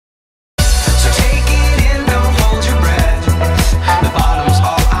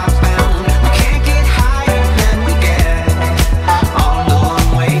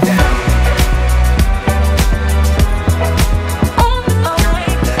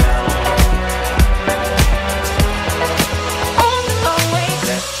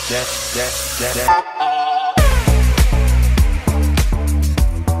Okay,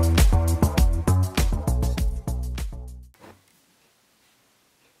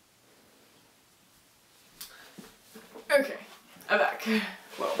 I'm back.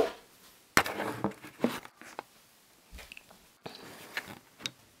 Whoa.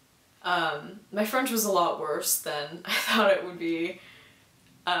 My French was a lot worse than I thought it would be.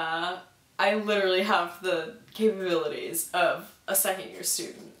 I literally have the capabilities of a second-year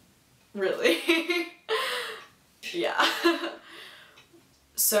student. Really. Yeah.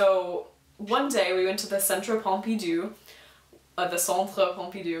 So, one day we went to the Centre Pompidou,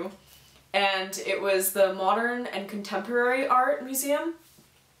 and it was the Modern and Contemporary Art Museum,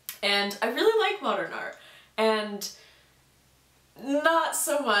 and I really like modern art, and not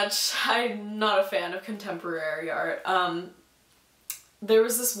so much. I'm not a fan of contemporary art. There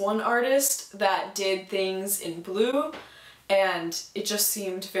was this one artist that did things in blue, and it just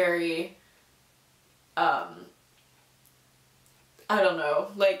seemed very, I don't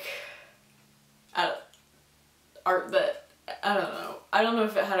know, like, art that, I don't know. I don't know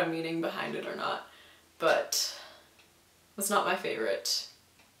if it had a meaning behind it or not, but it's not my favorite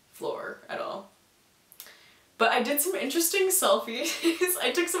floor at all. But I did some interesting selfies.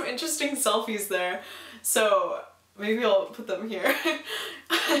 I took some interesting selfies there, so maybe I'll put them here.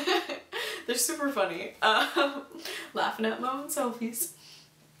 They're super funny. Laughing at my own selfies.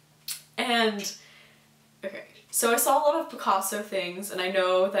 And, okay, so I saw a lot of Picasso things, and I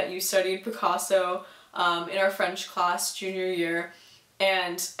know that you studied Picasso in our French class junior year,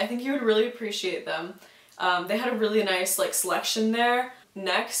 and I think you would really appreciate them. They had a really nice selection there.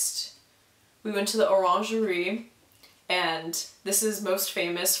 Next, we went to the Orangerie, and this is most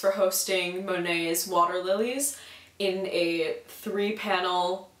famous for hosting Monet's Water Lilies in a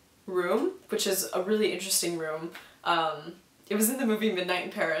 3-panel room, which is a really interesting room. It was in the movie Midnight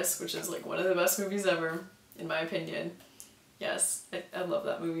in Paris, which is like one of the best movies ever, in my opinion. Yes, I love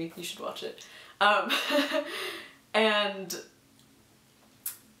that movie. You should watch it. And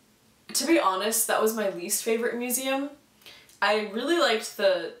to be honest, that was my least favorite museum. I really liked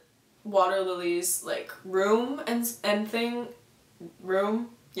the Water Lilies room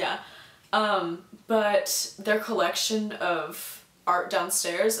yeah. But their collection of art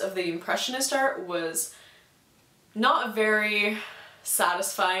downstairs of the Impressionist art was not very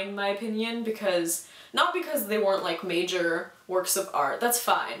satisfying in my opinion, because not because they weren't major works of art, that's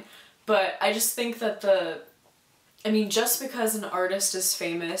fine, but I just think that just because an artist is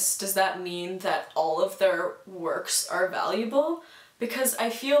famous, does that mean that all of their works are valuable? Because I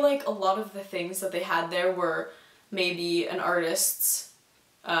feel like a lot of the things that they had there were maybe an artist's,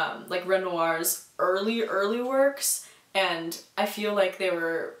 like Renoir's early works, and I feel like they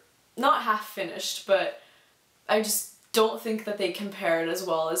were not half finished, but I just don't think that they compared as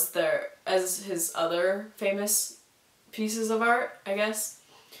well as his other famous pieces of art, I guess.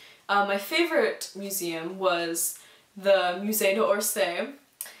 My favorite museum was the Musée d'Orsay,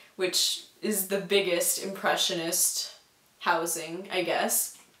 which is the biggest Impressionist housing, I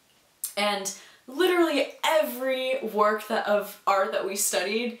guess. And literally every work of art that we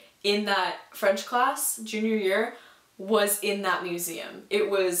studied in that French class, junior year, was in that museum. It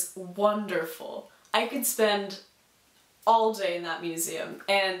was wonderful. I could spend all day in that museum,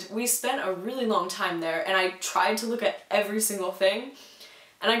 and we spent a really long time there, and I tried to look at every single thing,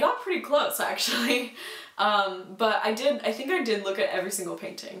 and I got pretty close actually. But I think I did look at every single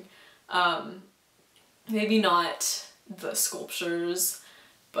painting. Maybe not the sculptures,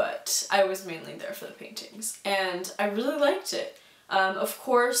 but I was mainly there for the paintings, and I really liked it. Of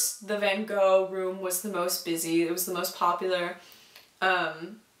course, the Van Gogh room was the most busy, it was the most popular,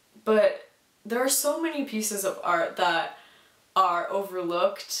 but there are so many pieces of art that are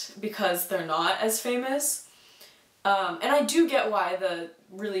overlooked because they're not as famous. And I do get why the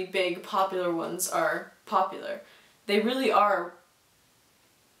really big popular ones are popular. They really are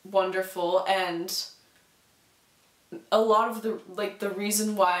wonderful, and a lot of the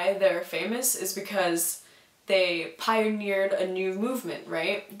reason why they're famous is because they pioneered a new movement,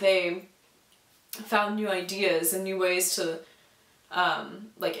 right? They found new ideas and new ways to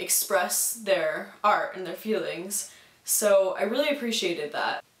express their art and their feelings. So I really appreciated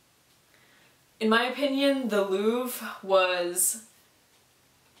that. In my opinion, the Louvre was,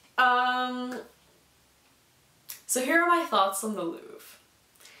 so here are my thoughts on the Louvre.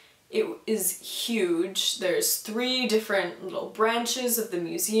 It is huge. There's 3 different little branches of the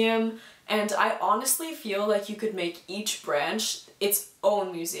museum, and I honestly feel like you could make each branch its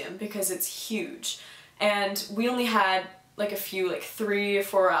own museum because it's huge. And we only had a few, 3 or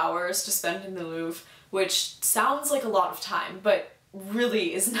 4 hours to spend in the Louvre, which sounds like a lot of time, but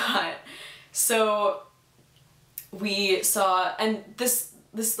really is not. So we saw, and this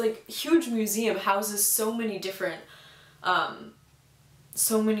like huge museum houses so many different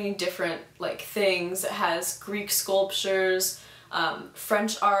like things. It has Greek sculptures,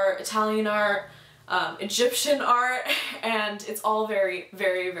 French art, Italian art, Egyptian art, and it's all very,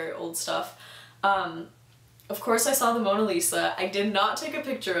 very, very old stuff. Of course I saw the Mona Lisa. I did not take a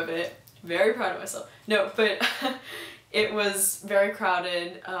picture of it. Very proud of myself. No, but it was very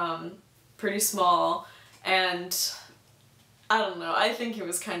crowded, pretty small, and I don't know, I think it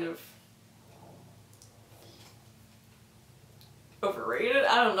was kind of overrated?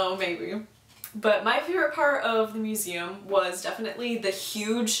 I don't know, maybe. But my favorite part of the museum was definitely the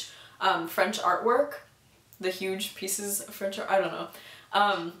huge French artwork. The huge pieces of French art, I don't know.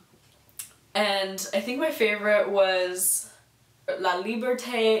 And I think my favorite was La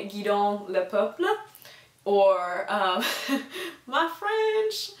Liberté guidant le peuple, or my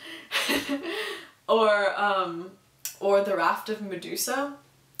French, or The Raft of Medusa.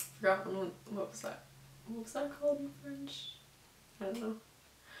 I forgot what was that? What was that called in French? I don't know.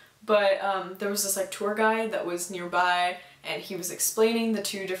 But there was this like tour guide that was nearby, and he was explaining the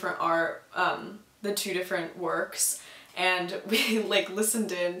two different works, and we like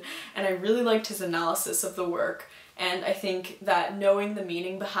listened in, and I really liked his analysis of the work, and I think that knowing the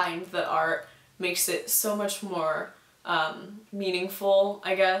meaning behind the art makes it so much more meaningful,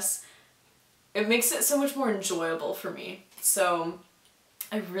 I guess. It makes it so much more enjoyable for me. So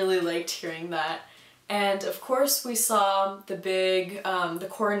I really liked hearing that. And of course we saw the big, the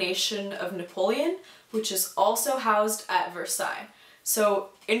coronation of Napoleon, which is also housed at Versailles. So,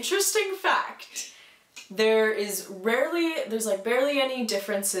 interesting fact, there's like barely any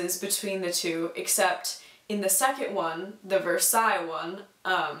differences between the two, except in the second one, the Versailles one,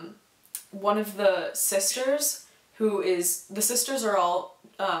 one of the sisters, the sisters are all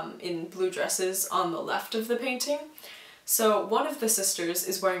in blue dresses on the left of the painting. So one of the sisters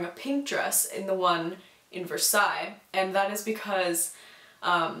is wearing a pink dress in the one in Versailles, and that is because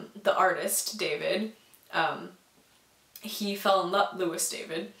the artist, David, he fell in love, Louis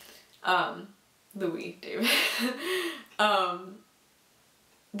David,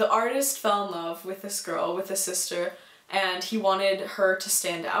 the artist fell in love with this girl, with a sister, and he wanted her to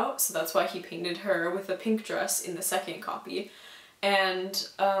stand out, so that's why he painted her with a pink dress in the second copy. And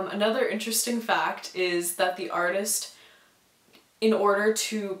another interesting fact is that the artist, in order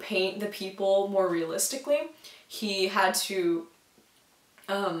to paint the people more realistically, he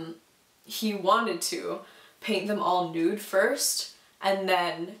wanted to paint them all nude first and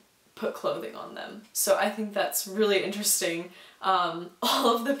then put clothing on them. So I think that's really interesting. All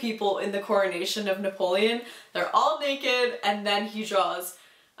of the people in the coronation of Napoleon, they're all naked, and then he draws,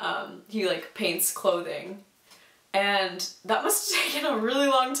 he like paints clothing. And that must have taken a really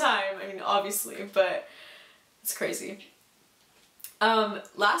long time, I mean obviously, but it's crazy.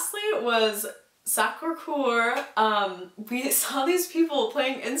 Lastly was Sacré-Cœur. We saw these people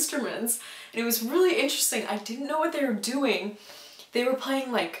playing instruments, and it was really interesting. I didn't know what they were doing. They were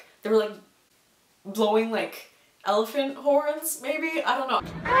playing like, they were like blowing like elephant horns, maybe? I don't know.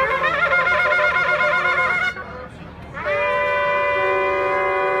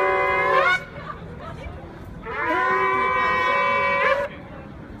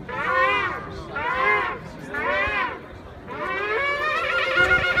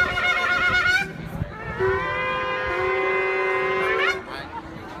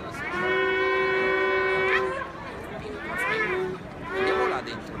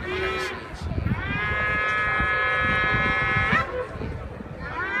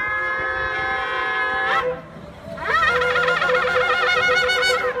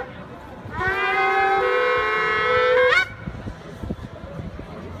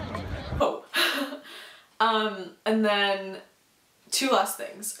 And then two last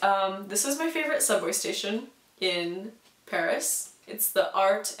things. This is my favorite subway station in Paris. It's the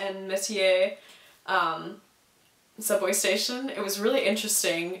Art and Métier subway station. It was really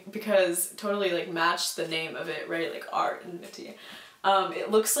interesting because it totally like matched the name of it, right? Like Art and Métier. It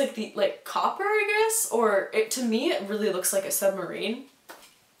looks like copper, I guess, or to me it really looks like a submarine.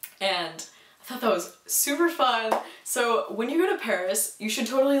 And I thought that was super fun. So when you go to Paris, you should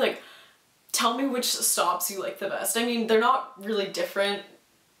totally like tell me which stops you like the best. I mean, they're not really different.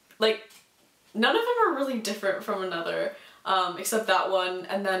 Like, none of them are really different from another, except that one.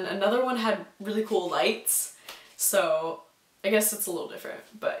 And then another one had really cool lights. So I guess it's a little different,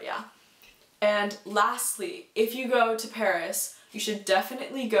 but yeah. And lastly, if you go to Paris, you should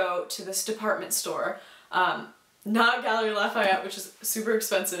definitely go to this department store. Not Galeries Lafayette, which is super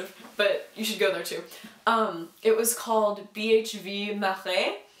expensive, but you should go there too. It was called BHV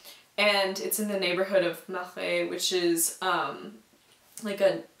Marais. and it's in the neighborhood of Marais, which is like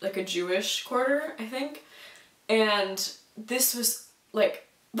a Jewish quarter, I think. And this was like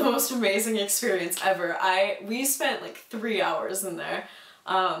the most amazing experience ever. We spent like 3 hours in there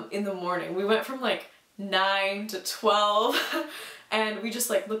in the morning. We went from like 9 to 12 and we just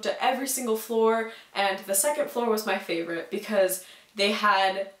like looked at every single floor, and the second floor was my favorite because they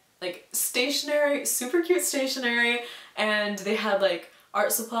had like stationery, super cute stationery, and they had like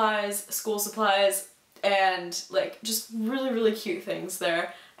art supplies, school supplies, and like just really, really cute things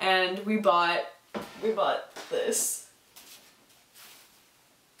there. And we bought this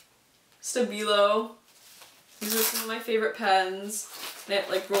Stabilo. These are some of my favorite pens, and it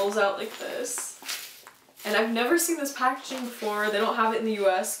like rolls out like this. And I've never seen this packaging before. They don't have it in the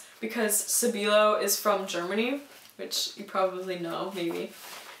US because Stabilo is from Germany, which you probably know, maybe.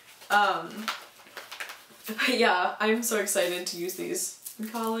 But yeah, I'm so excited to use these in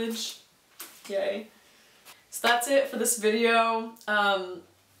college. Yay. So that's it for this video.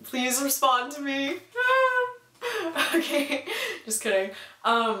 Please respond to me. Okay, just kidding.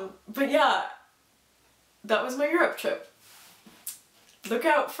 But yeah, that was my Europe trip. Look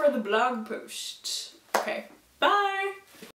out for the blog post. Okay, bye!